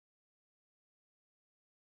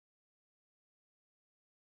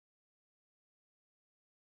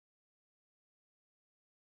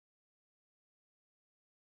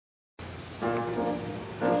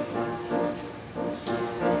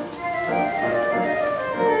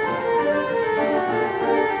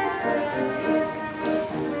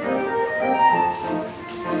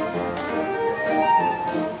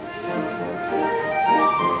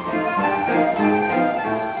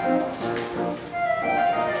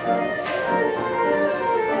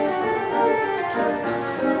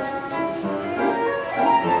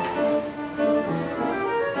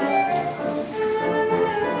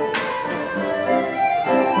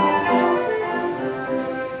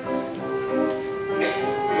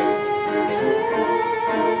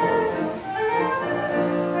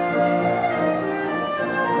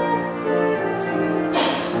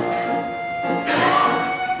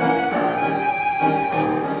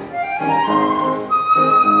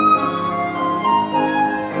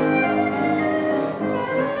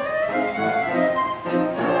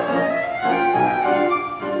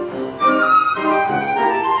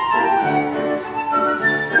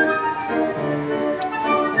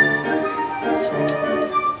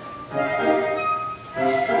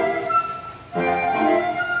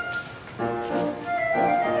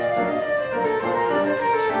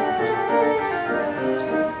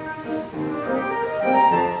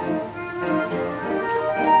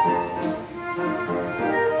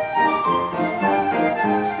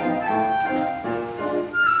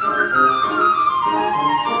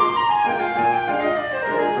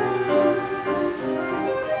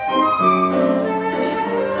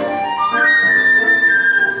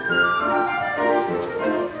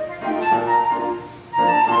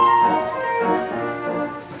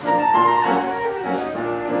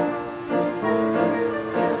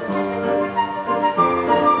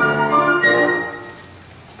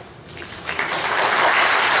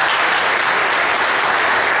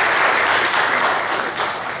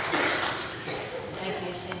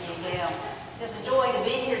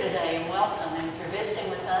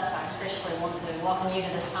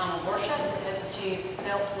of worship. I hope that you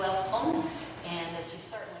felt welcome and that you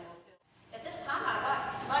certainly will feel. At this time,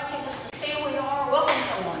 I'd like you just to stand where you are, welcome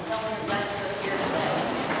someone, tell them you're glad you're here today.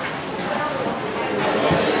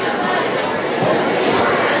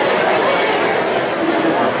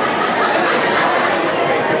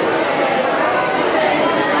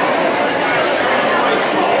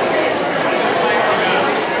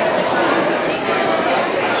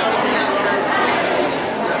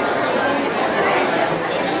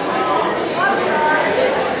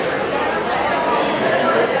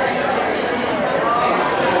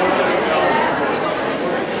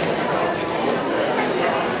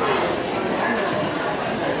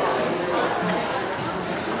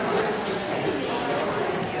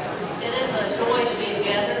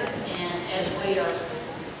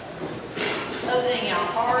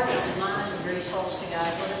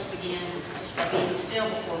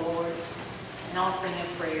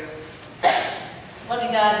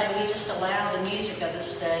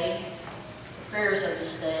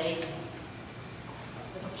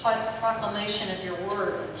 Proclamation of your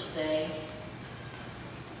word this day.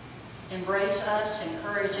 Embrace us,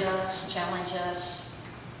 encourage us, challenge us,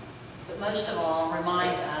 but most of all, remind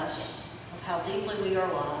us of how deeply we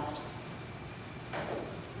are loved.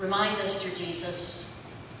 Remind us, dear Jesus,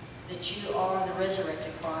 that you are the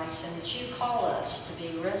resurrected Christ and that you call us to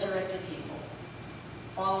be resurrected people,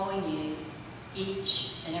 following you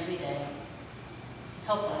each and every day.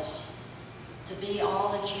 Help us to be all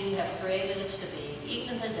that you have created us to be,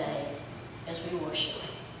 even today, as we worship.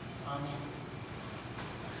 Amen.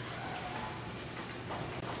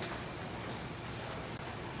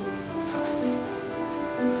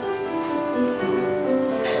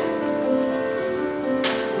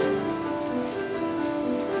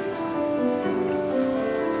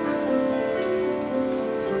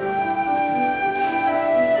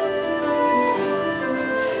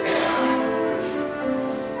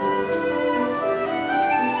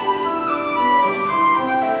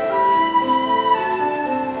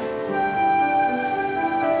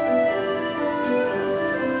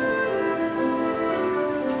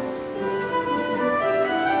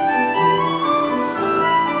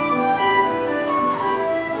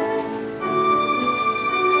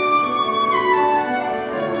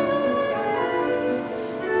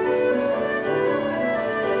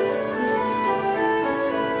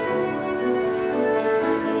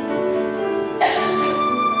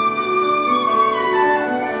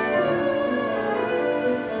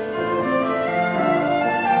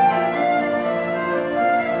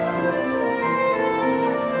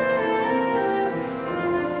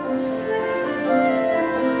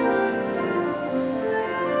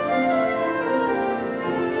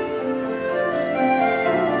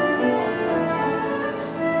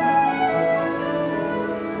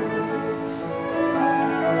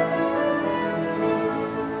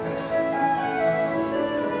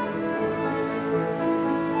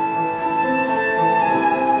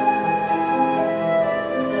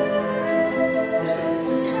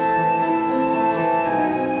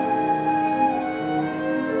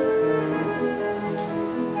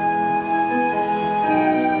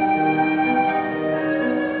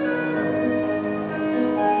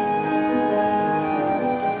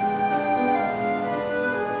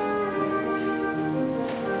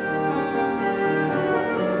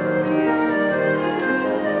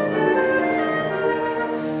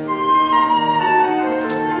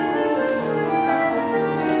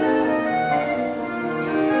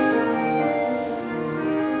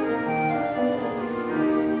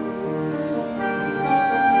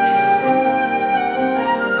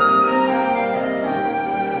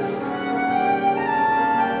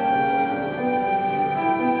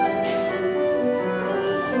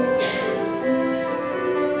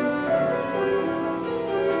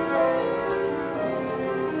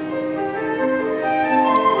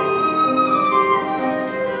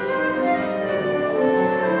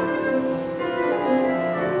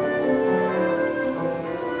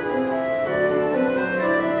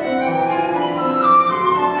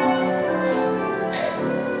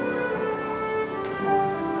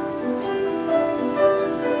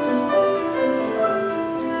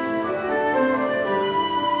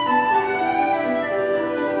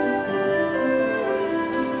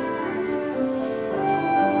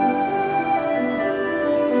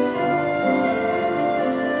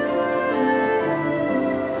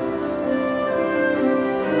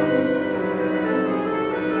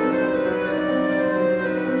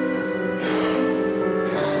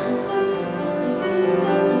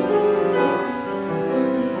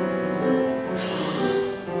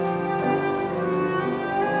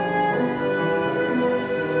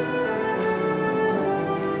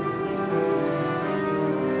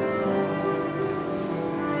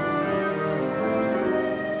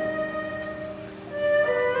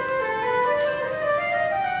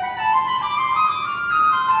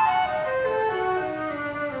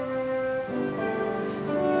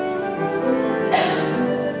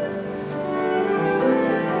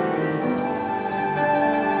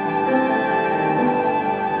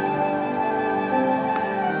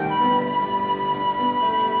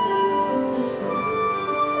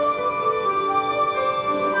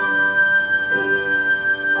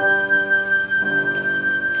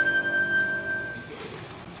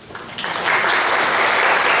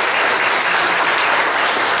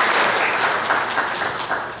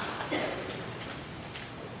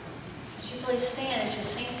 Would you please stand as we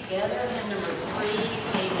sing together hymn number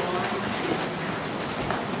 381?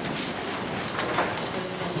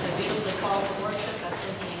 We've been so beautifully called to worship by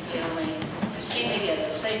Cynthia and Gail. We sing together,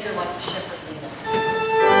 Savior like a shepherd lead us.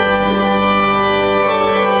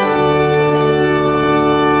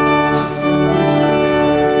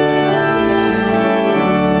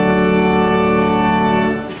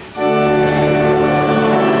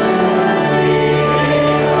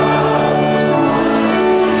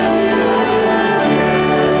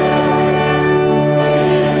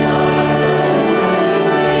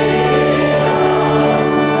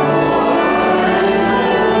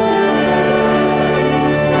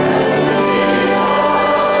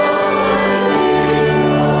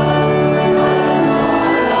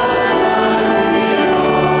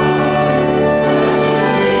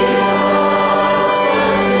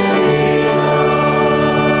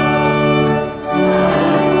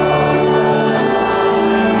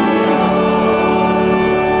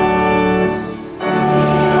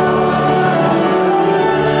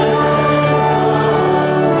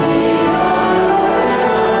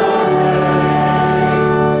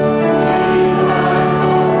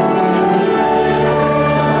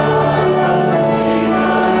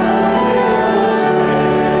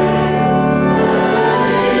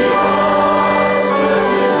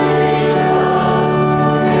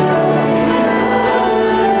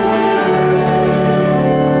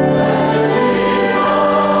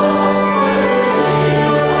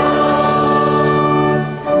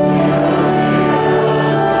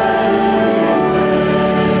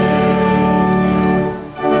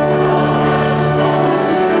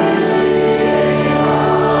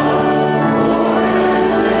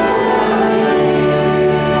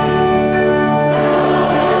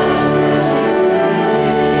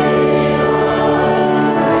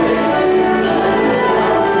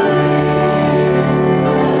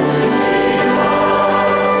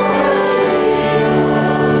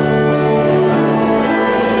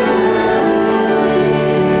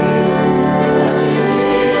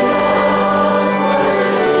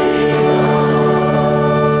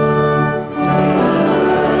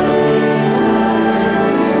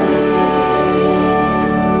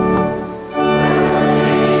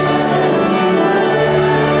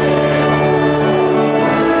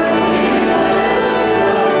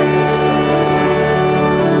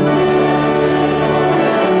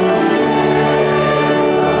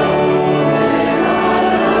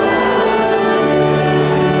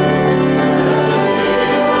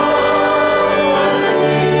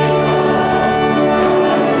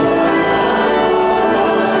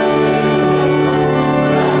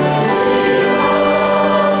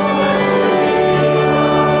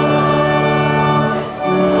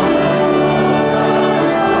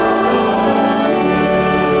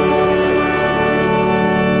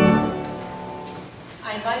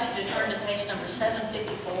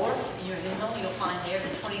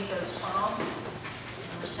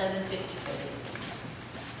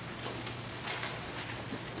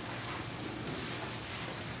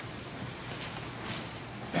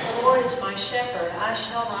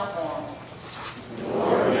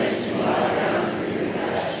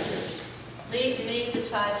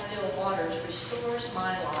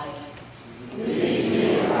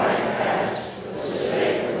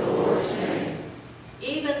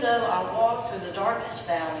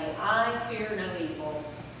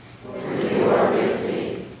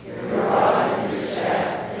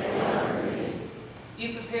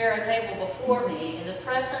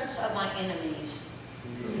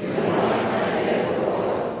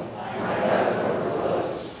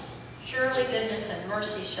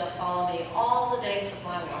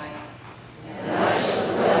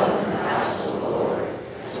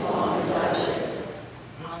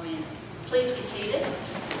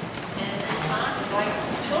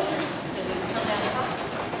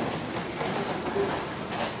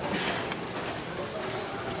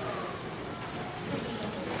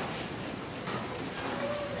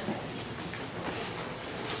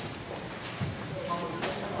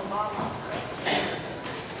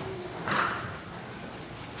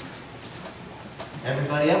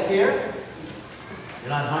 Everybody up here? You're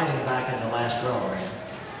not hiding back in the last row, are you?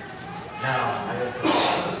 No.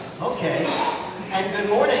 Okay. And good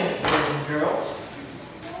morning, boys and girls.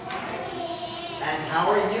 And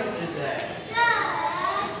how are you today?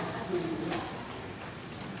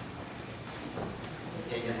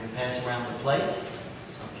 Okay, can we pass around the plate?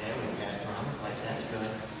 Okay, we passed around the plate. That's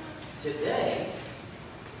good. Today,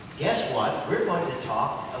 guess what? We're going to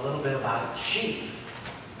talk a little bit about sheep.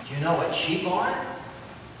 Do you know what sheep are?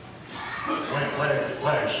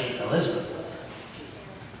 What are sheep, Elizabeth?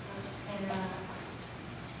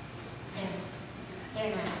 In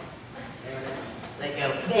go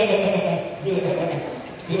bleh, bleh,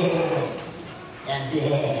 bleh, and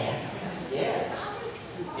bleh. Yes.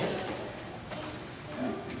 Yes.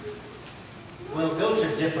 Well, goats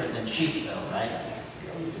are different than sheep, though, right?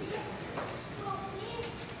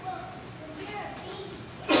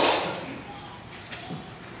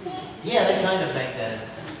 Yeah, they kind of make that.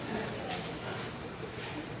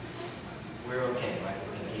 We're okay, right?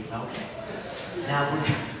 We're gonna keep okay. Now,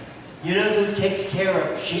 you know who takes care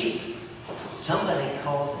of sheep? Somebody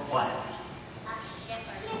called what? A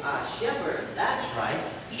shepherd. A shepherd. That's right.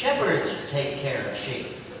 Shepherds take care of sheep.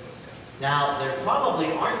 Now, there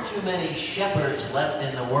probably aren't too many shepherds left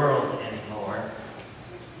in the world anymore.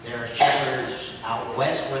 There are shepherds out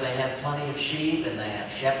west where they have plenty of sheep, and they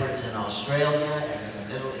have shepherds in Australia and in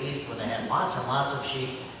the Middle East where they have lots and lots of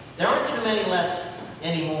sheep. There aren't too many left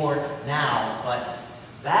anymore now, but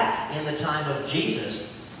back in the time of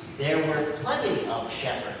Jesus, there were plenty of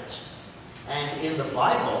shepherds. And in the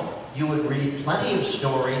Bible, you would read plenty of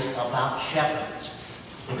stories about shepherds.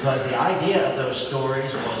 Because the idea of those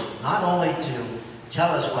stories was not only to tell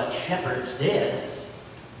us what shepherds did,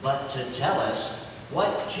 but to tell us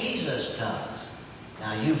what Jesus does.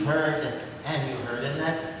 Now you've heard, and you heard in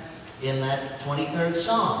that 23rd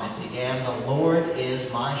Psalm, it began, "The Lord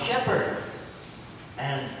is my shepherd."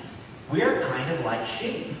 And we're kind of like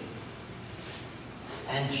sheep.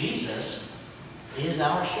 And Jesus is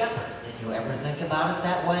our shepherd. Did you ever think about it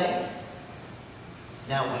that way?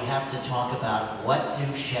 Now we have to talk about, what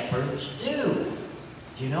do shepherds do?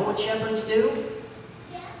 Do you know what shepherds do?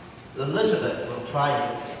 Yeah. Elizabeth will try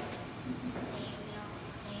it.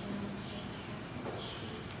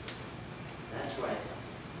 That's right.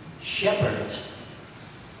 Shepherds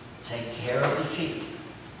take care of the sheep.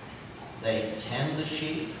 They tend the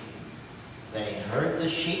sheep. They herd the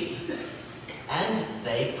sheep. And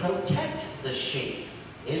they protect the sheep.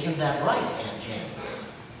 Isn't that right, Aunt Jane?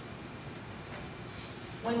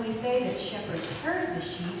 When we say that shepherds herd the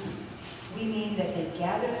sheep, we mean that they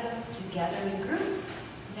gather them together in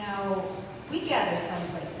groups. Now, we gather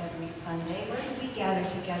someplace every Sunday. Where do we gather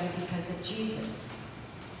together because of Jesus?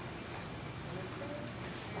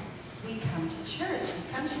 We come to church.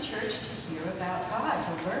 We come to church to hear about God,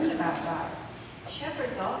 to learn about God.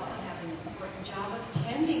 Shepherds also have an important job of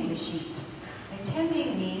tending the sheep. And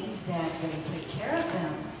tending means that they take care of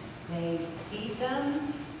them. They feed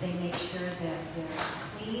them. They make sure that they're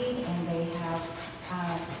clean, and they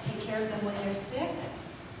take care of them when they're sick.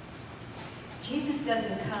 Jesus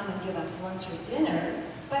doesn't come and give us lunch or dinner,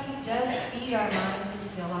 but he does feed our minds and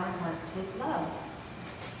fill our hearts with love.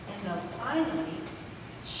 And then finally,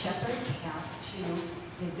 shepherds have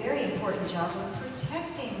the very important job of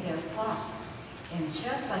protecting their flocks. And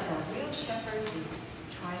just like a real shepherd who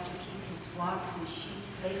tried to keep his flocks and sheep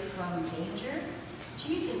safe from danger,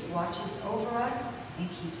 Jesus watches over us and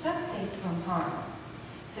keeps us safe from harm.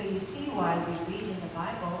 So you see why we read in the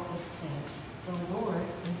Bible, it says, "The Lord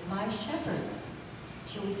is my shepherd."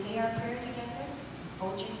 Shall we say our prayer together?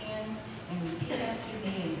 Fold your hands and repeat after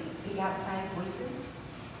me in big outside voices.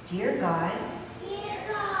 Dear God,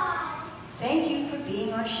 thank you for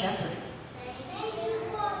being our shepherd.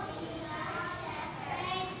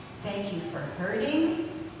 Thank you for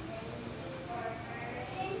herding,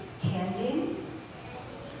 tending,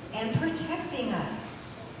 and protecting us.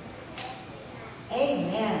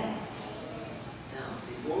 Amen. Now,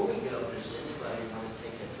 before we go, does anybody want to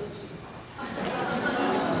take a Tootsie Pop?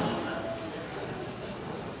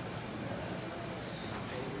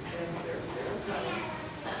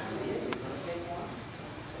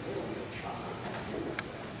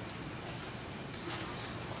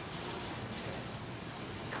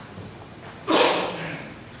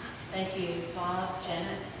 Thank you, Bob,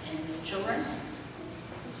 Janet, and the children,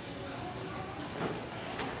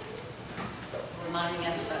 reminding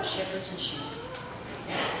us about shepherds and sheep.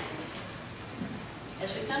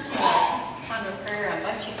 As we come to the time of prayer, I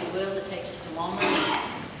invite you, if you will, to take just a moment,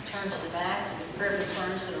 turn to the back of the prayer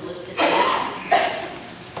concerns that are listed here.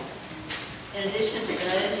 In addition to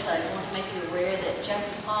those, I want to make you aware that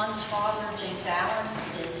Jackie Pond's father, James Allen,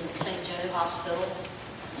 is at St. Joe Hospital.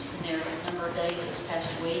 There a number of days this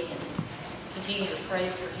past week, and continue to pray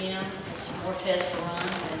for him as some more tests are run,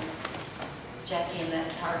 and Jackie and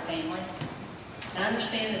that entire family. And I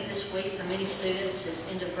understand that this week for many students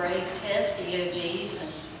is end of grade tests, EOGs,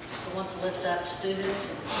 and so I want to lift up students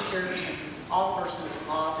and teachers and all persons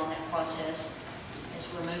involved in that process as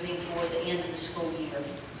we're moving toward the end of the school year.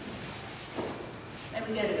 May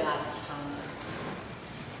we go to God this time.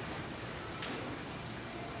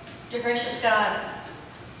 Dear gracious God,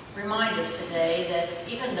 remind us today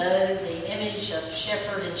that even though the image of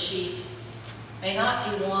shepherd and sheep may not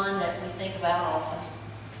be one that we think about often,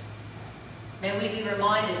 May we be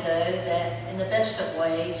reminded, though, that in the best of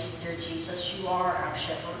ways, dear Jesus, you are our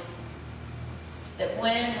shepherd. That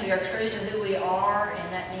when we are true to who we are,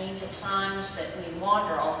 and that means at times that we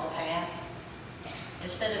wander off the path,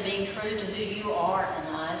 instead of being true to who you are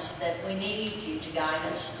in us, that we need you to guide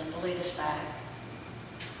us and to lead us back.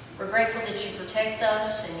 We're grateful that you protect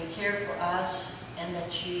us and you care for us and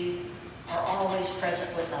that you are always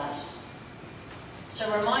present with us.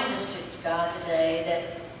 So remind us, God, today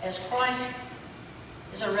that as Christ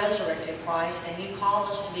is a resurrected Christ and you call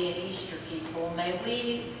us to be an Easter people, may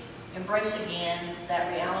we embrace again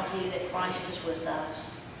that reality that Christ is with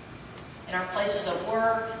us in our places of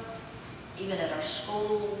work, even at our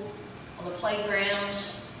school, on the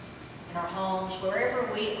playgrounds, in our homes,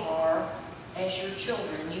 wherever we are as your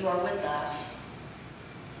children, you are with us.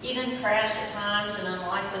 Even perhaps at times in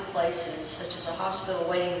unlikely places, such as a hospital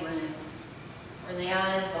waiting room, or in the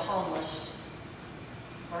eyes of the homeless,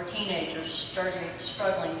 or teenagers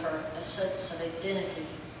struggling for a sense of identity.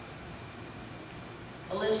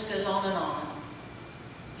 The list goes on and on.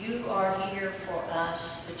 You are here for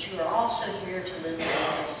us, but you are also here to live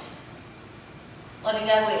with us. Loving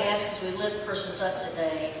God, we ask as we lift persons up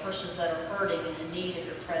today, persons that are hurting and in need of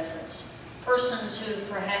your presence, persons who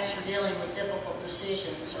perhaps are dealing with difficult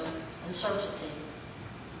decisions or uncertainty.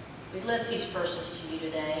 We lift these persons to you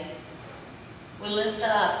today. We lift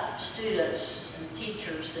up students and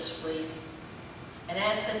teachers this week and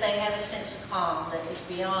ask that they have a sense of calm that is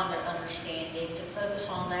beyond their understanding, to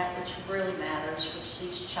focus on that which really matters, which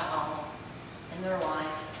is each child and their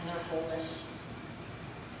life and their fullness.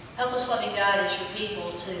 Help us, loving God, as your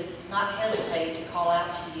people, to not hesitate to call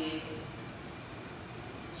out to you.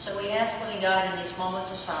 So we ask, loving God, in these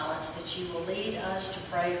moments of silence, that you will lead us to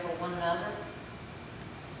pray for one another,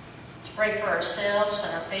 to pray for ourselves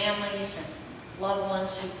and our families and loved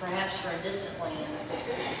ones who perhaps are in distant lands.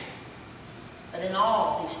 But in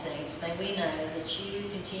all of these things, may we know that you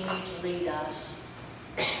continue to lead us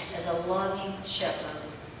as a loving shepherd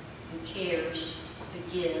who cares, who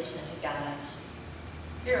gives, and who guides.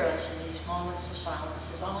 Hear us in these moments of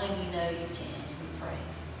silence, as only we know you can, and we pray.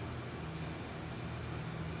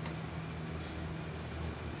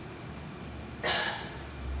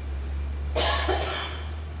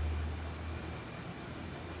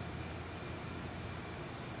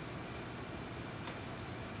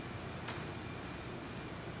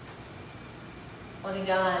 Loving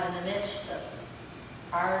God, in the midst of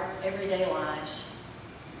our everyday lives,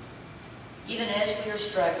 even as we are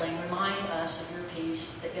struggling, remind us of your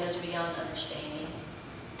peace that goes beyond understanding.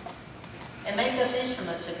 And make us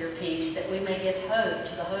instruments of your peace, that we may give hope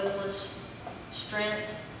to the hopeless,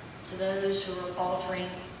 strength to those who are faltering,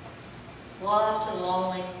 love to the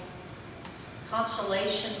lonely,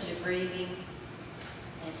 consolation to the grieving,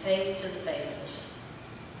 and faith to the faithless.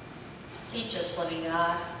 Teach us, loving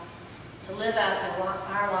God, to live out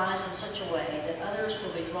our lives in such a way that others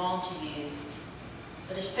will be drawn to you,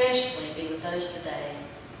 but especially be with those today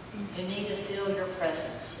who need to feel your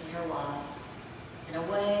presence and your love in a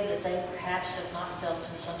way that they perhaps have not felt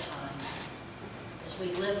in some time. As we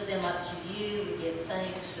lift them up to you, we give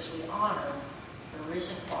thanks as we honor the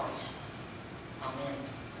risen Christ. Amen.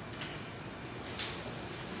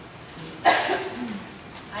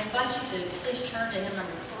 I invite you to please turn to hymn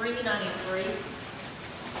number 393,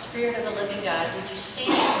 Spirit of the Living God. Would you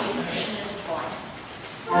stand as we sing this twice?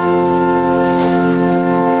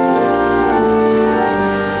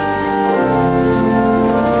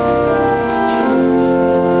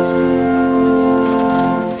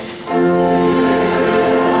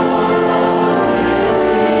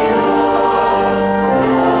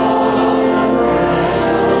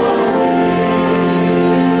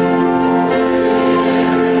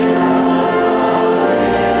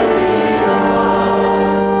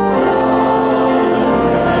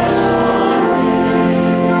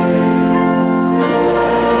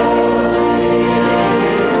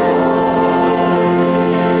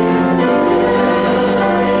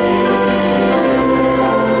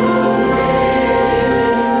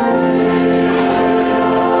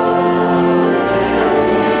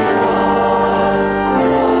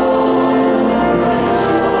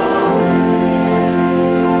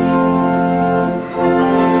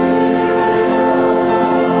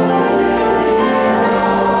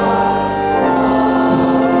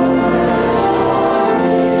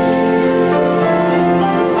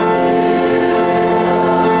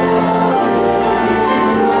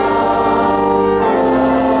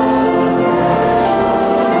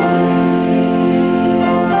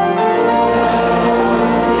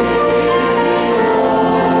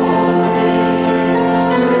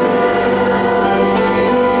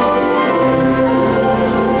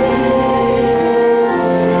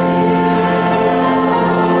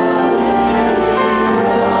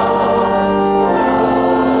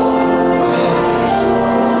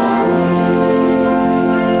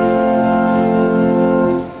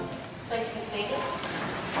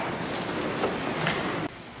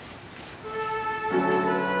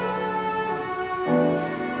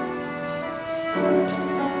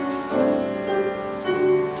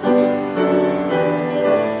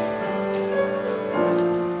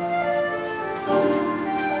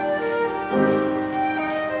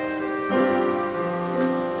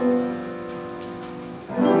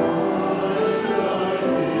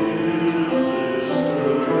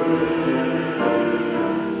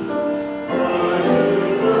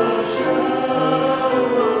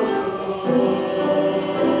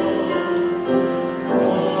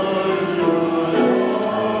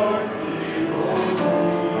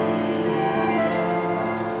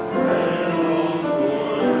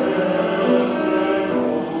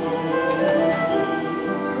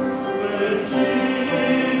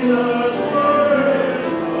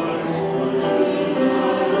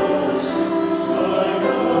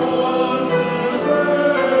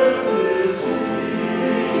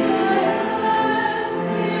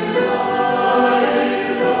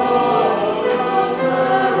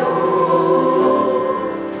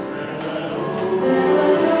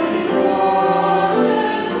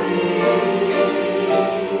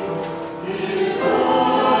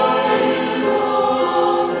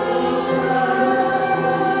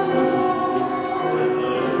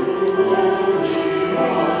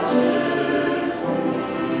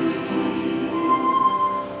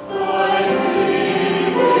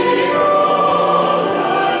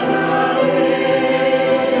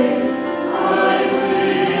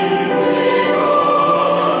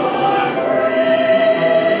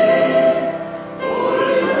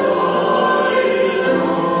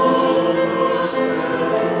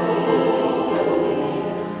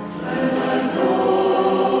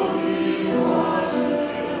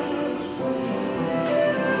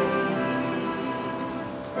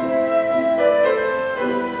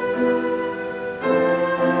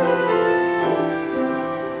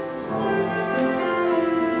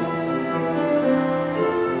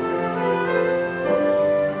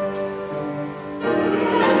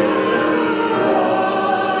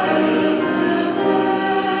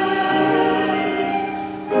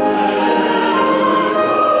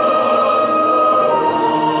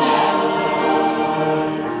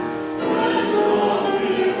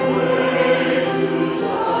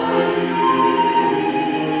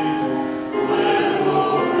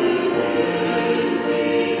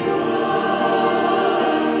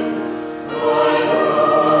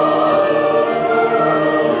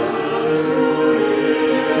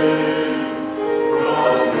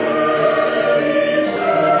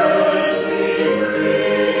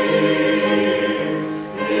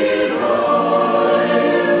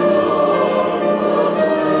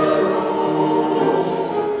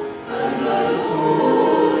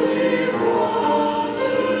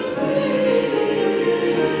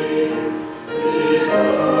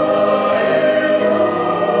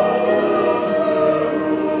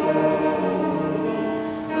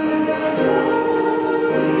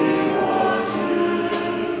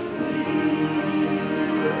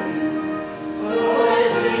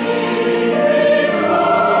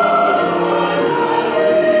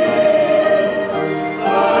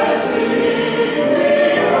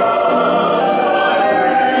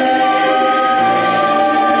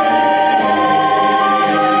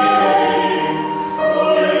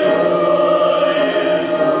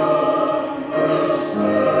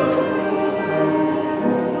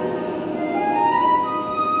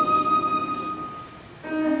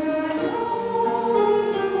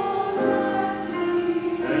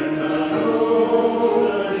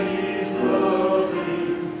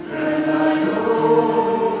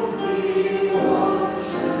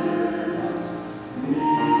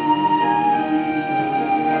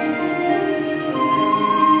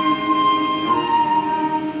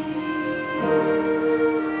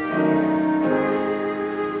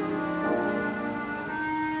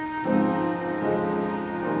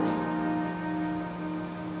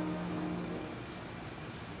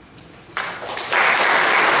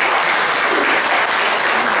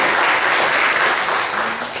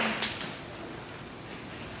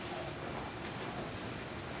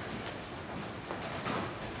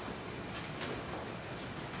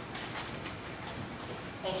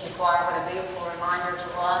 choir, what a beautiful reminder to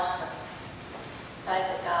us of the fact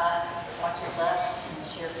that God watches us and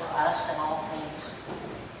is here for us in all things.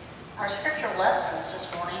 Our scriptural lessons this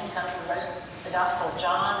morning come from the Gospel of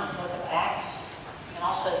John and the book of Acts, and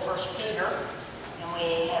also 1 Peter. And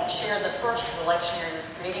we have shared the first of the lectionary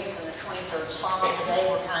readings in the 23rd Psalm. Today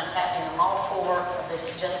we're kind of tapping on all four of the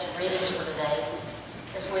suggested readings for today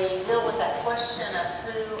as we deal with that question of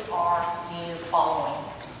who are you following?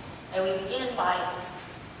 And we begin by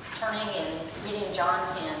turning and reading John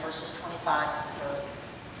 10, verses 25 through 30.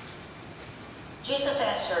 Jesus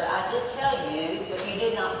answered, I did tell you, but you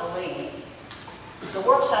did not believe. The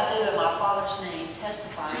works I do in my Father's name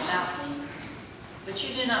testify about me. But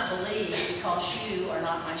you do not believe because you are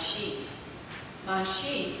not my sheep. My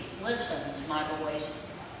sheep listen to my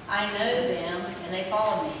voice. I know them and they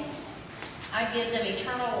follow me. I give them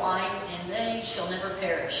eternal life and they shall never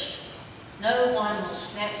perish. No one will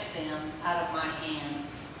snatch them out of my hand.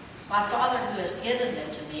 My Father who has given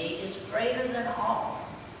them to me is greater than all.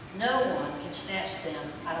 No one can snatch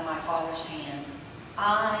them out of my Father's hand.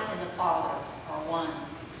 I and the Father are one.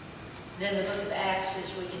 Then the book of Acts,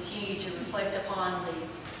 as we continue to reflect upon the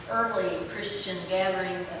early Christian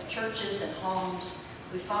gathering of churches and homes,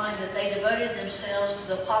 we find that they devoted themselves to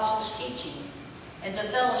the apostles' teaching and to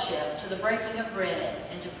fellowship, to the breaking of bread,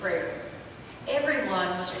 and to prayer.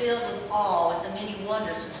 Everyone was filled with awe at the many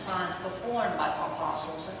wonders and signs performed by the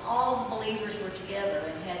apostles, and all the believers were together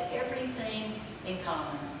and had everything in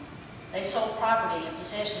common. They sold property and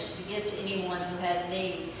possessions to give to anyone who had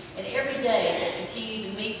need, and every day they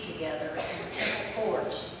continued to meet together in the temple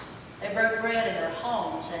courts. They broke bread in their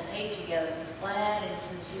homes and ate together with glad and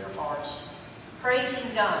sincere hearts,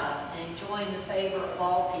 praising God and enjoying the favor of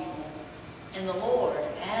all people. And the Lord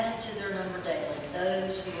added to their number daily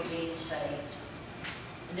those who were being saved.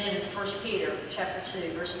 And then in 1 Peter chapter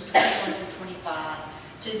 2, verses 21 through 25,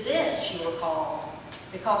 to this you were called,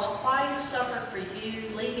 because Christ suffered for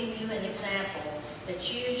you, leaving you an example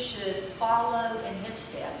that you should follow in his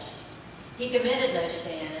steps. He committed no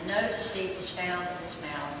sin, and no deceit was found in his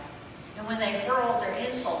mouth. And when they hurled their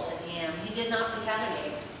insults at him, he did not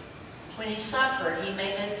retaliate. When he suffered, he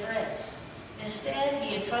made no threats. Instead,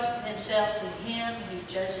 he entrusted himself to him who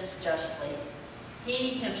judges justly. He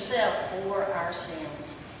himself bore our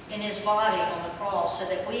sins in his body on the cross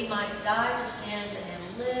so that we might die to sins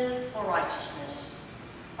and live for righteousness.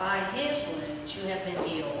 By his wounds you have been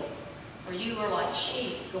healed, for you were like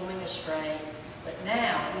sheep going astray, but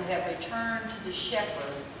now you have returned to the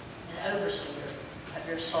shepherd and overseer of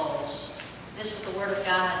your souls. This is the word of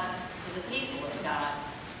God for the people of God.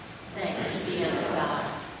 Thanks be unto God.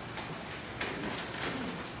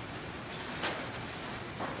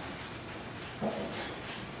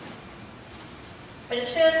 But it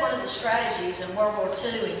said one of the strategies in World War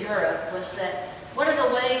II in Europe was that one of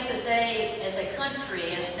the ways that they, as a country,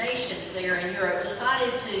 as nations there in Europe,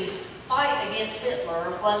 decided to fight against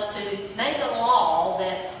Hitler was to make a law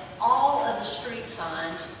that all of the street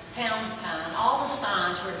signs, town to town, all the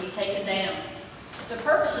signs were to be taken down. The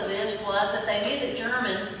purpose of this was that they knew that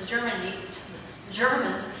the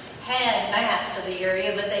Germans had maps of the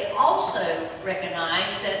area, but they also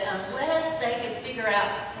recognized that unless they could figure out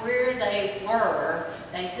where they were,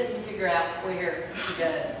 they couldn't figure out where to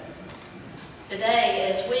go. Today,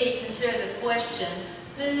 as we consider the question,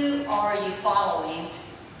 who are you following?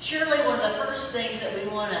 Surely one of the first things that we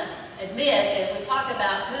want to admit as we talk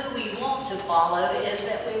about who we want to follow is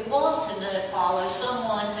that we want to follow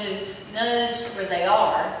someone who knows where they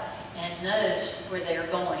are and knows where they're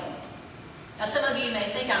going. Now, some of you may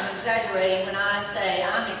think I'm exaggerating when I say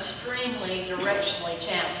I'm extremely directionally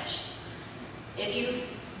challenged. If you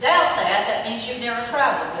doubt that, that means you've never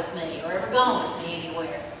traveled with me or ever gone with me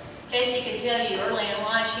anywhere. Casey could tell you early in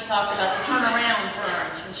life she talked about the turnaround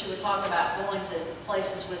turns when she would talk about going to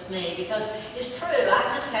places with me, because it's true, I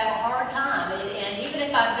just have a hard time. And even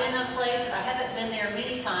if I've been in a place and I haven't been there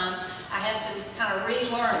many times, I have to kind of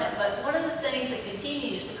relearn it. But one of the things that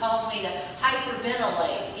continues to cause me to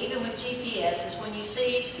hyperventilate, even with GPS, is when you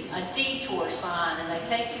see a detour sign and they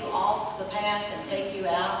take you off the path and take you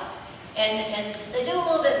out. And they do a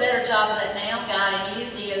little bit better job of that now, guiding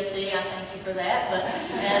you, DOT, I thank you for that.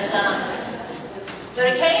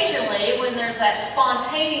 But occasionally, when there's that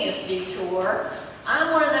spontaneous detour,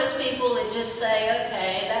 I'm one of those people that just say,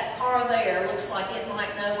 okay, that car there looks like it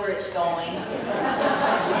might know where it's going.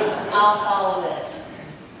 I'll follow it.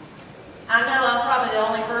 I know I'm probably the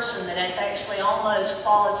only person that has actually almost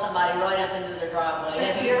followed somebody right up into their driveway.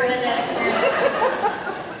 Have you ever had that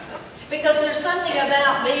experience? Because there's something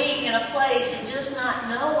about being in a place and just not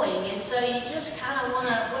knowing, and so you just kind of want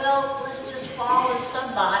to, well, let's just follow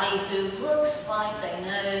somebody who looks like they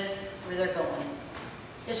know where they're going.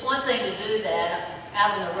 It's one thing to do that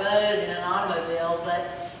out on the road in an automobile,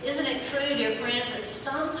 but isn't it true, dear friends, that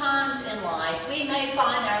sometimes in life we may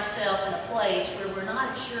find ourselves in a place where we're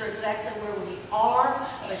not sure exactly where we are,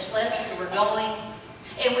 much less where we're going,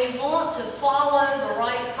 and we want to follow the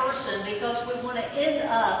right person because we want to end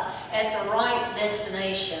up at the right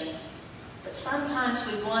destination. But sometimes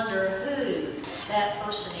we wonder who that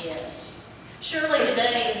person is. Surely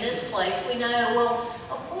today in this place we know, well,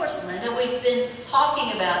 of course, Linda, we've been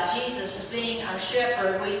talking about Jesus as being our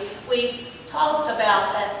shepherd. We talked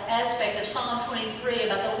about that aspect of Psalm 23,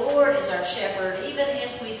 about the Lord is our shepherd. Even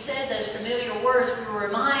as we said those familiar words, we were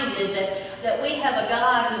reminded that we have a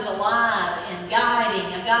God who's alive and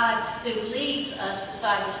guiding, a God who leads us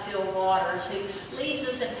beside the still waters, who leads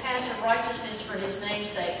us in paths of righteousness for His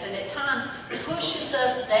namesake, and at times pushes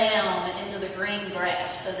us down into the green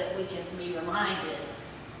grass so that we can be reminded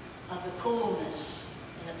of the coolness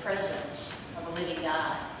and the presence of a living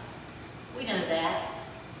God. We know that.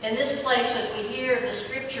 In this place, as we hear the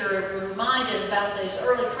scripture, we're reminded about those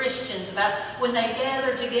early Christians, about when they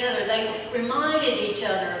gathered together, they reminded each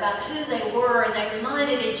other about who they were, and they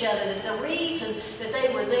reminded each other that the reason that they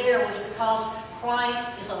were there was because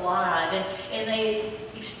Christ is alive. And they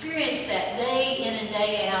experienced that day in and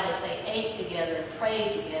day out as they ate together and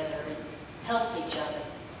prayed together and helped each other.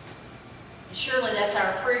 And surely that's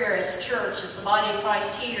our prayer as a church, as the body of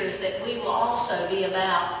Christ here, is that we will also be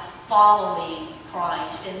about following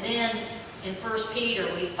Christ. And then in 1 Peter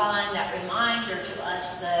we find that reminder to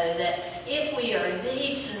us, though, that if we are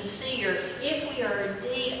indeed sincere, if we are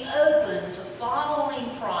indeed open to following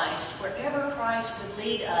Christ, wherever Christ would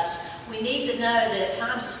lead us, we need to know that at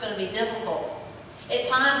times it's going to be difficult. At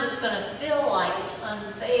times it's going to feel like it's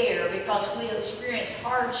unfair because we experience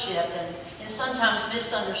hardship and sometimes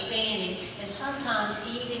misunderstanding and sometimes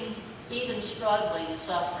even struggling and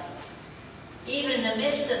suffering. Even in the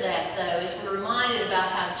midst of that, though, as we're reminded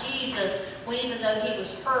about how Jesus, even though He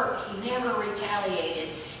was hurt, He never retaliated.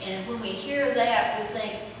 And when we hear that, we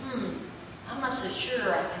think, I'm not so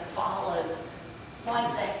sure I can follow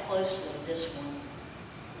quite that closely this one.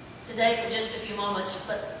 Today, for just a few moments,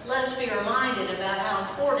 but let us be reminded about how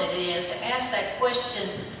important it is to ask that question,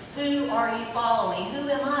 who are you following? Who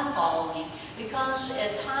am I following? Because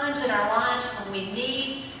at times in our lives when we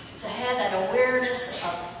need to have that awareness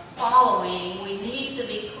of following, we need to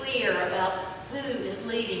be clear about who is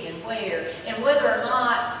leading and where, and whether or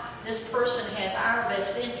not this person has our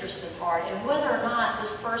best interest at heart, and whether or not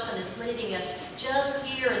this person is leading us just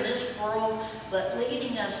here in this world, but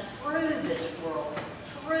leading us through this world,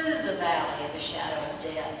 through the valley of the shadow of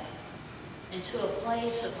death, into a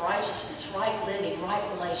place of righteousness, right living, right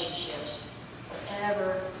relationships,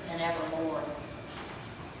 forever and evermore.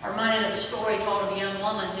 I'm reminded of a story told of a young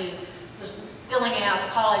woman who was filling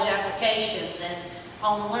out college applications, and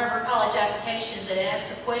on one of her college applications it asked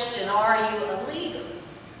the question, are you a leader?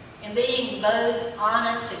 And being both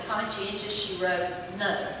honest and conscientious, she wrote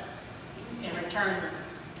no and returned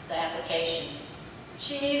the application.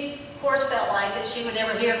 She, of course, felt like that she would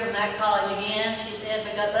never hear from that college again. She said,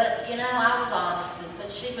 but you know, I was honest. But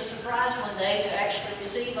she was surprised one day to actually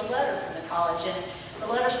receive a letter from the college, and the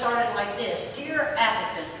letter started like this: Dear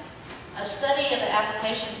applicant, a study of the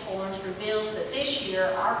application forms reveals that this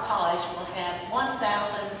year our college will have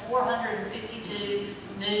 1,452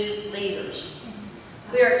 new leaders.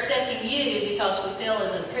 We are accepting you because we feel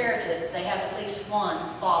it's imperative that they have at least one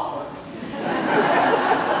follower.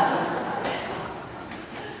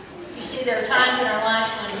 You see, there are times in our lives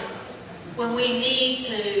when we need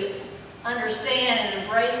to understand and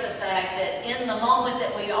embrace the fact that in the moment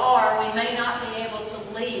that we are, we may not be able to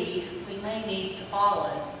lead, we may need to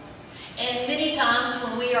follow. And many times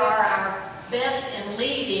when we are our best in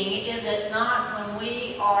leading, is it not when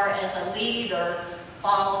we are as a leader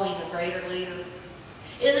following a greater leader?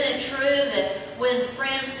 Isn't it true that when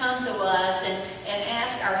friends come to us and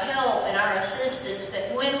ask our help and our assistance,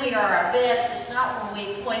 that when we are our best, it's not when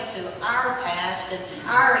we point to our past and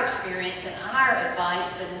our experience and our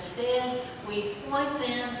advice, but instead we point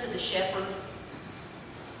them to the shepherd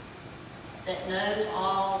that knows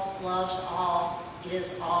all, loves all,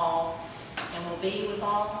 is all, and will be with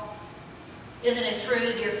all? Isn't it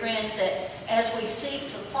true, dear friends, that as we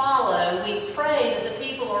seek to follow, we pray that the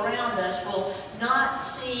people around us will not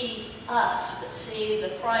see us, but see the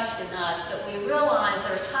Christ in us. But we realize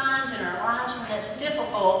there are times in our lives when that's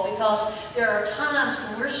difficult, because there are times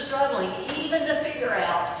when we're struggling even to figure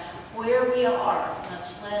out where we are,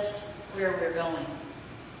 much less where we're going.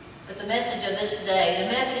 But the message of this day,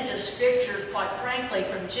 the message of Scripture, quite frankly,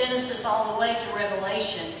 from Genesis all the way to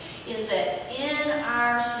Revelation, is that in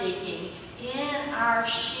our seeking, in our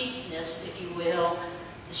sheepness, if you will,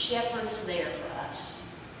 the shepherd is there for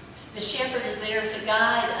us. The shepherd is there to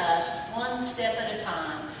guide us one step at a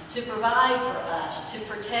time, to provide for us, to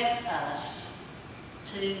protect us,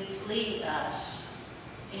 to lead us.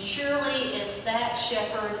 And surely it's that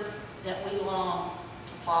shepherd that we long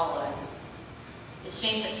to follow. It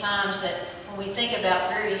seems at times that when we think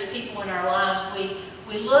about various people in our lives,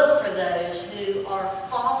 we look for those who are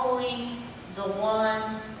following the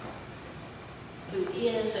one who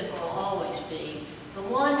is and will always be. The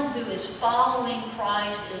one who is following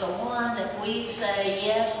Christ is a one that we say,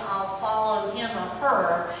 yes, I'll follow him or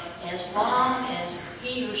her as long as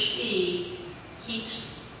he or she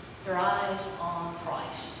keeps their eyes on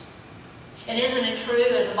Christ. And isn't it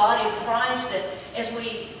true as a body of Christ that as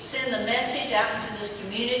we send the message out into this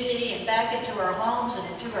community and back into our homes and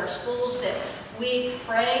into our schools, that we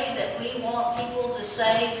pray that we want people to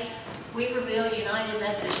say, Weaverville United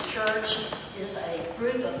Methodist Church is a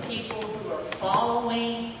group of people who are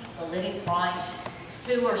following the living Christ,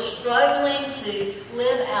 who are struggling to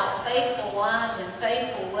live out faithful lives in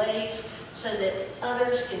faithful ways so that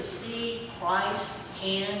others can see Christ's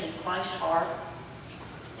hand and Christ's heart.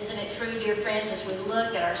 Isn't it true, dear friends, as we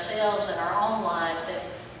look at ourselves and our own lives, that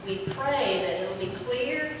we pray that it will be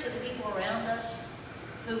clear to the people around us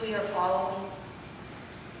who we are following?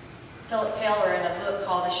 Philip Keller, in a book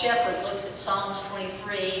called A Shepherd, looks at Psalms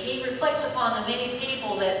 23. He reflects upon the many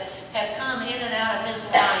people that have come in and out of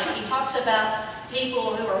his life. He talks about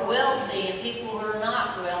people who are wealthy and people who are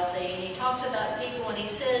not wealthy. And he talks about people, and he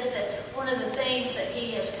says that one of the things that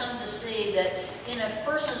he has come to see, that in a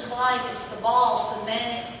person's life, it's the boss, the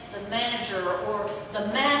manager, or the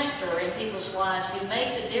master in people's lives who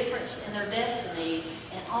make the difference in their destiny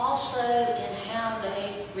and also in how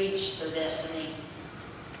they reach their destiny.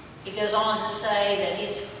 He goes on to say that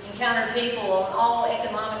he's encountered people on all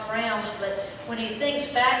economic realms, but when he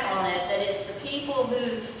thinks back on it, that it's the people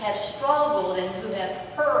who have struggled and who have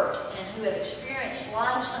hurt and who have experienced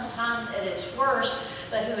life sometimes at its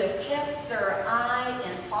worst, but who have kept their eye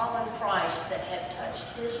and followed Christ, that have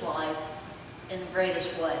touched his life in the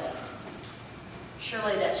greatest way.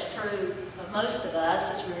 Surely that's true of most of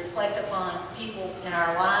us as we reflect upon people in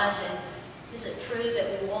our lives. And is it true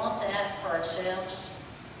that we want that for ourselves?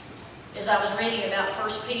 As I was reading about 1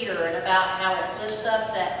 Peter and about how it lifts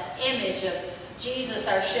up that image of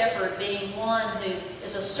Jesus, our shepherd, being one who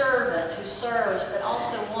is a servant who serves, but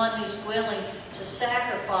also one who's willing to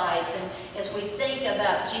sacrifice. And as we think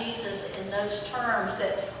about Jesus in those terms,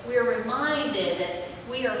 that we're reminded that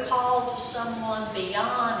we are called to someone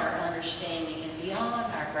beyond our understanding and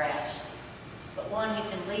beyond our grasp, but one who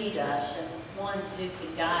can lead us and one who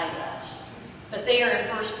can guide us. But there in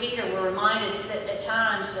 1 Peter, we're reminded that at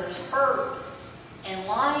times there's hurt, and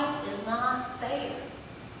life is not fair.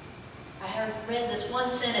 I read this one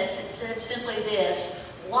sentence. It said simply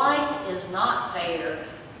this: life is not fair,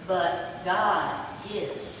 but God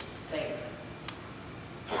is fair.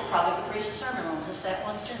 I probably could preach a sermon on just that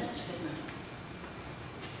one sentence, couldn't I?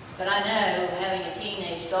 But I know, having a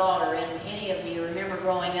teenage daughter, and any of you remember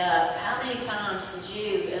growing up, how many times did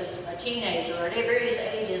you, as a teenager, at various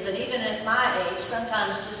ages, and even at my age,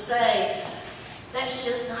 sometimes just say, that's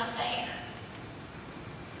just not fair.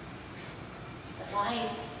 But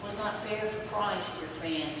life was not fair for Christ, dear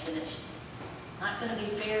friends, and it's not going to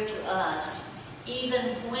be fair to us, even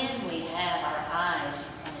when we have our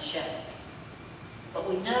eyes on the shepherd. But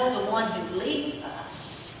we know the one who leads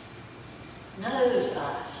us knows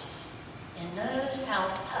us and knows how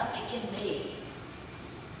tough it can be,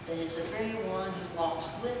 that is the very one who walks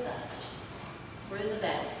with us through the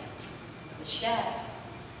valley of the shadow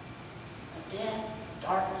of death,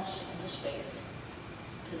 darkness, and despair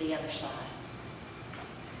to the other side.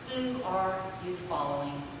 Who are you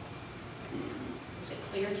following? Is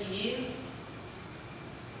it clear to you?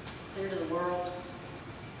 Is it clear to the world?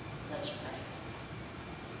 Let's pray.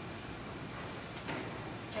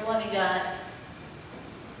 Dear loving God,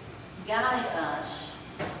 guide us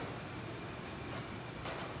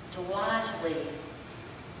to wisely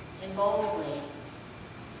and boldly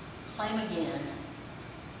claim again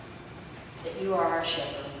that you are our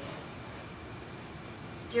shepherd.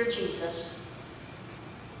 Dear Jesus,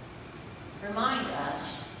 remind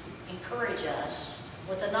us, encourage us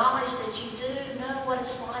with the knowledge that you do know what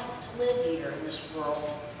it's like to live here in this world.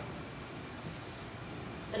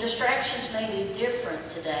 The distractions may be different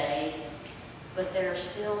today, but there are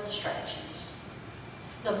still distractions.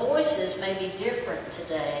 The voices may be different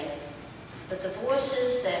today, But the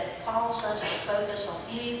voices that cause us to focus on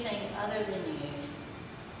anything other than you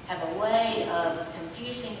have a way of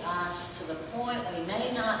confusing us to the point we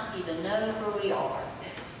may not even know where we are,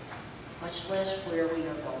 much less where we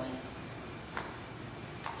are going.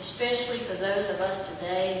 Especially for those of us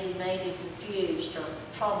today who may be confused or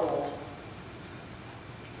troubled.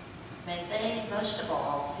 May they, most of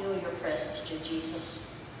all, feel your presence, dear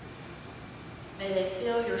Jesus. May they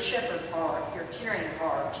feel your shepherd heart, your caring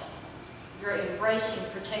heart, your embracing,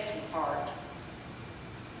 protecting heart.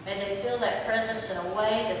 May they feel that presence in a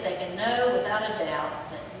way that they can know without a doubt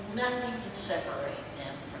that nothing can separate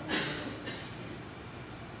them from you.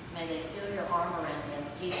 May they feel your arm around them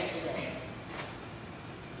even today.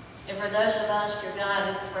 And for those of us, dear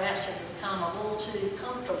God, who perhaps have become a little too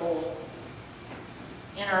comfortable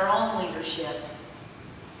in our own leadership,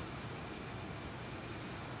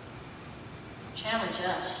 challenge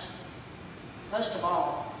us, most of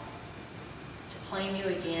all, to claim you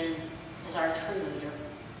again as our true leader.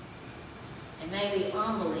 And may we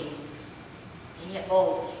humbly and yet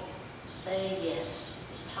boldly say, yes,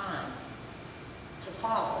 it's time to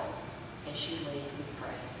follow as you lead, we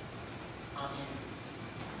pray. Amen.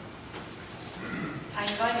 I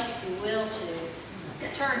invite you, if you will, to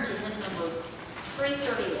turn to hymn number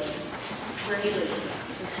 338, where he leads me.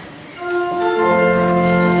 Please stand.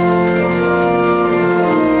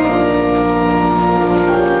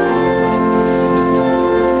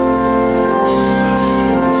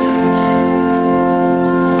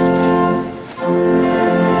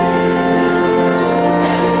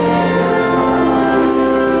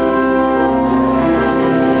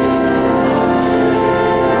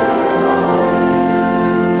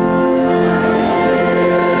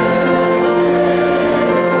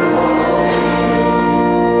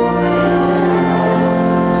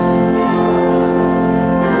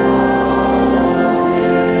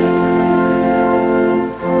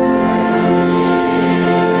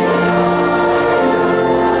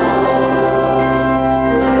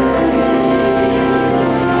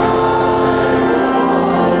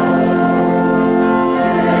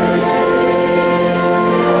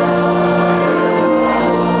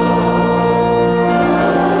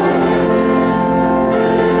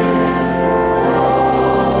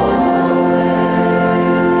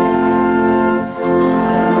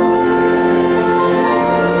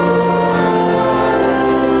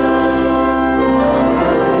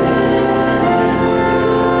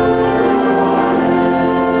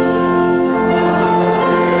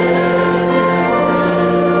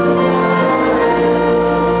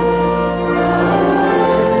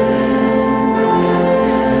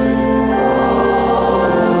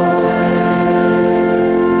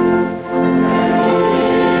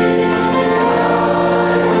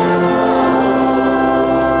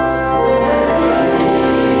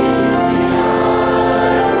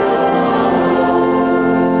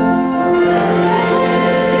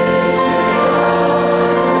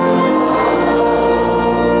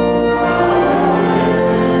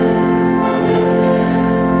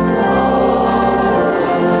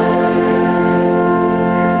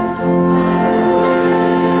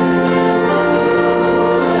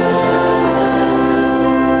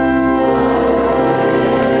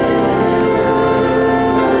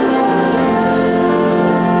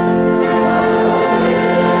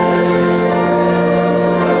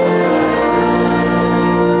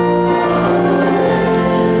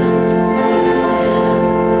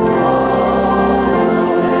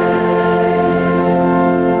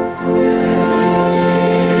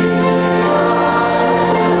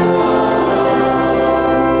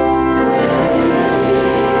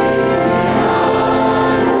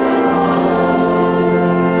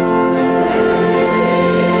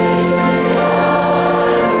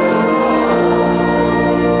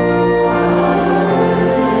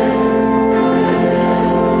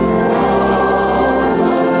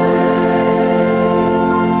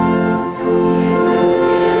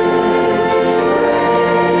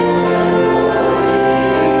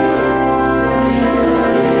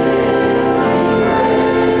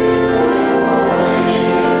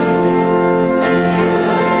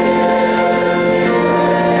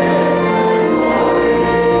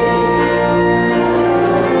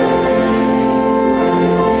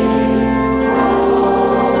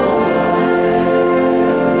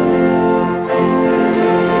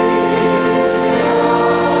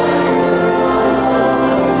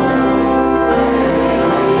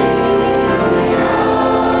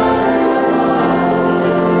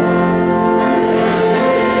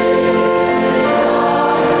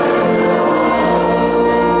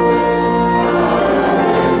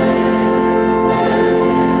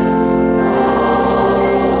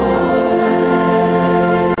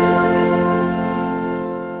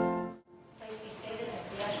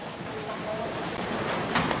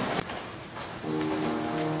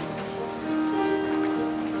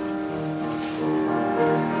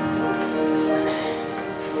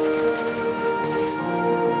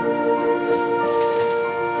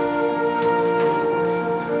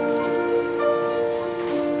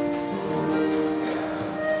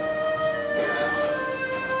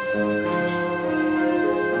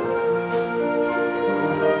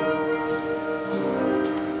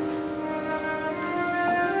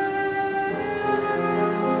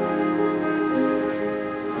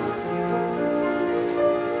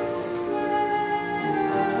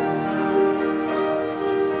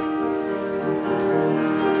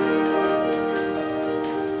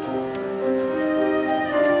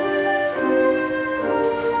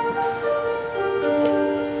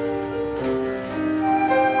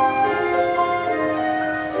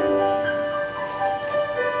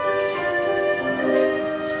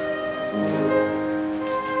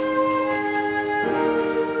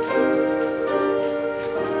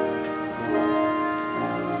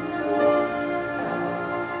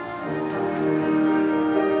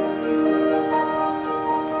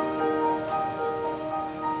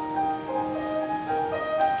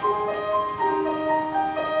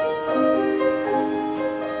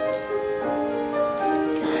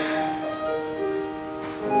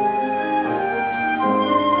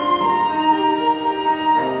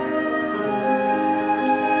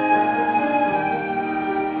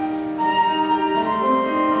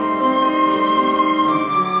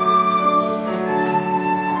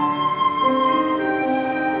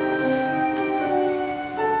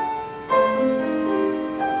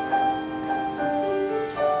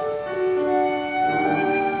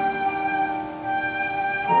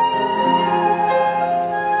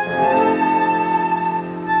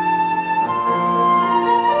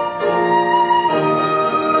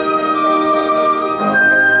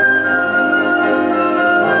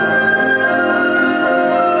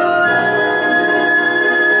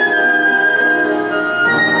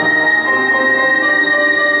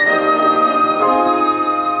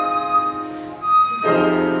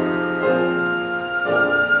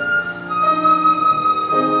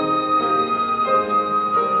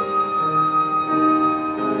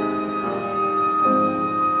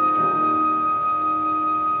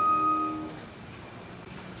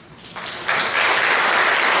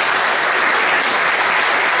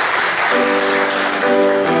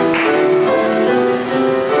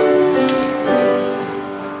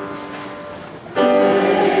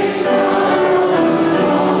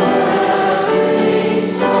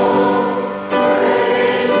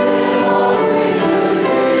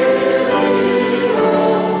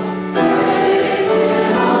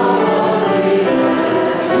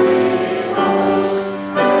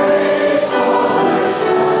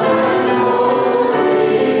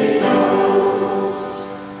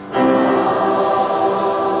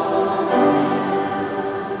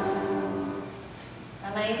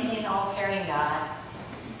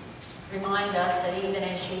 remind us that even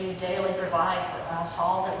as you daily provide for us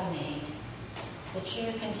all that we need, that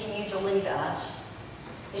you continue to lead us,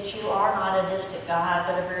 that you are not a distant God,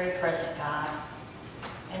 but a very present God.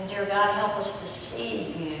 And dear God, help us to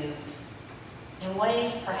see you in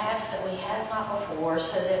ways perhaps that we have not before,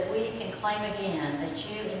 so that we can claim again that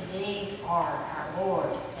you indeed are our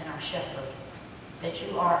Lord and our Shepherd, that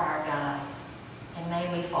you are our guide, and may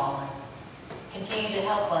we follow. Continue to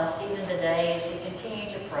help us even today as we continue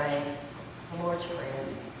to pray the Lord's Prayer.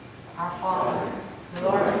 Our Father, who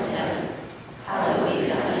art in heaven, hallowed be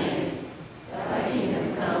thy name. Thy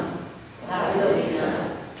kingdom come, thy will be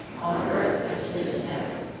done, on earth as it is in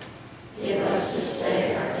heaven. Give us this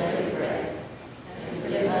day our daily bread, and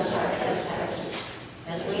forgive us our trespasses,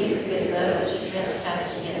 as we forgive those who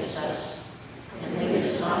trespass against us. And lead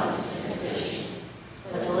us not into temptation,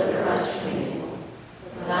 but deliver us from evil.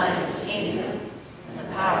 For thine is the kingdom, and the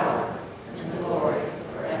power, and the glory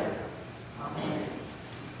forever. Amen.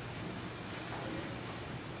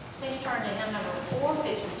 Please turn to hymn number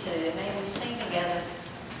 452, and may we sing together,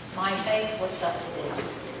 My Faith Looks Up to Thee.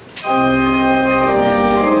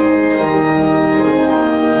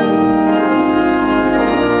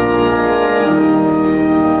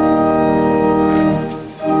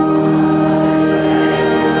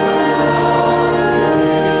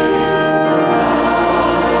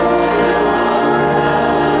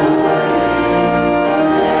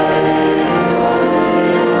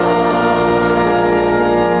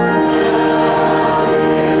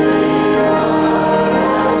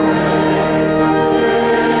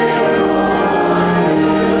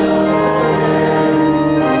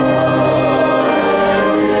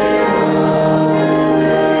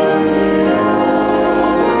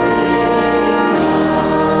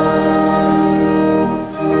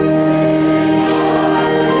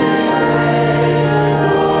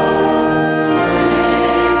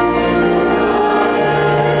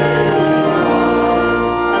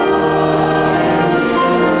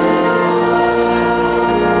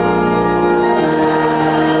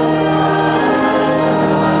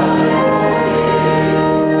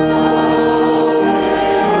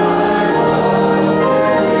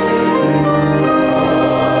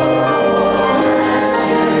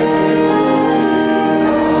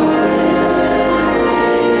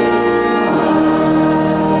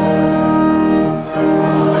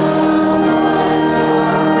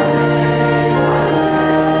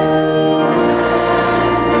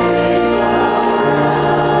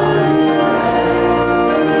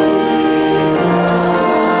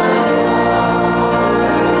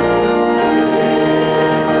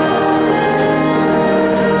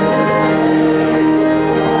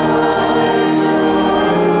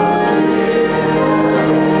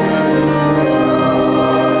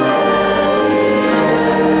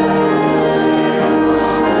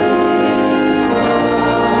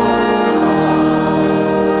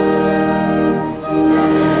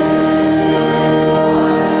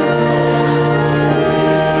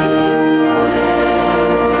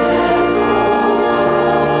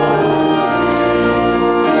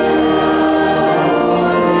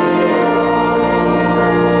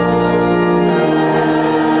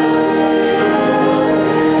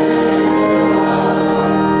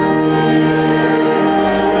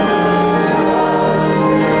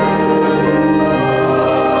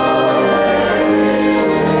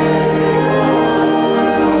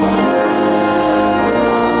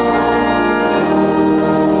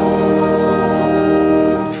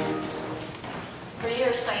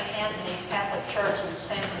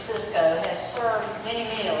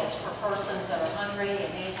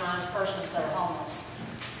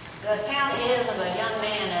 The account is of a young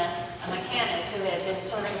man, a mechanic who had been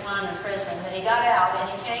serving time in prison, that he got out and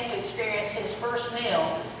he came to experience his first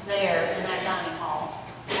meal there in that dining hall.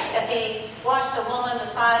 As he watched a woman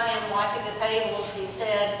beside him wiping the tables, he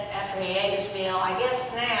said, after he ate his meal, "I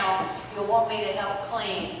guess now you'll want me to help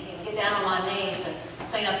clean and get down on my knees and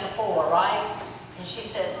clean up the floor, right?" And she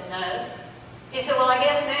said, "No." He said, "Well, I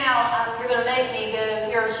guess now you're going to make me go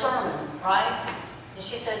hear a sermon, right?" And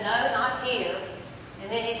she said, "No, not here." And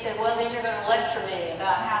then he said, "Well, then you're going to lecture me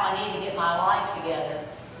about how I need to get my life together."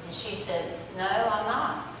 And she said, "No, I'm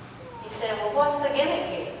not." He said, "Well, what's the gimmick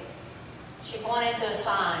here?" She pointed to a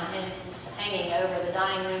sign hanging over the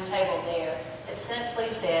dining room table there that simply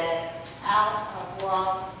said, "Out of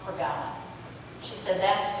love for God." She said,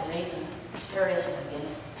 "That's the reason. There is no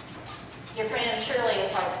gimmick." Dear friends, surely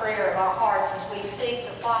it's our prayer of our hearts as we seek to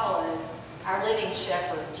follow our living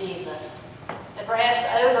shepherd, Jesus, that perhaps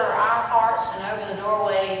over our hearts and over the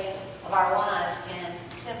doorways of our lives can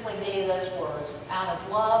simply be those words, out of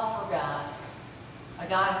love for God, a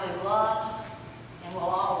God who loves and will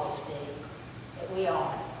always be that we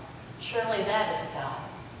are. Surely that is a God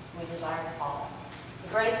we desire to follow. The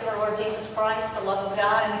grace of our Lord Jesus Christ, the love of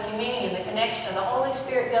God, and the communion, and the connection of the Holy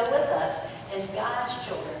Spirit go with us as God's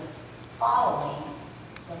children, following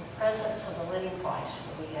the presence of the living Christ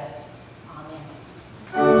where we go.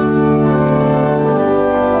 Amen.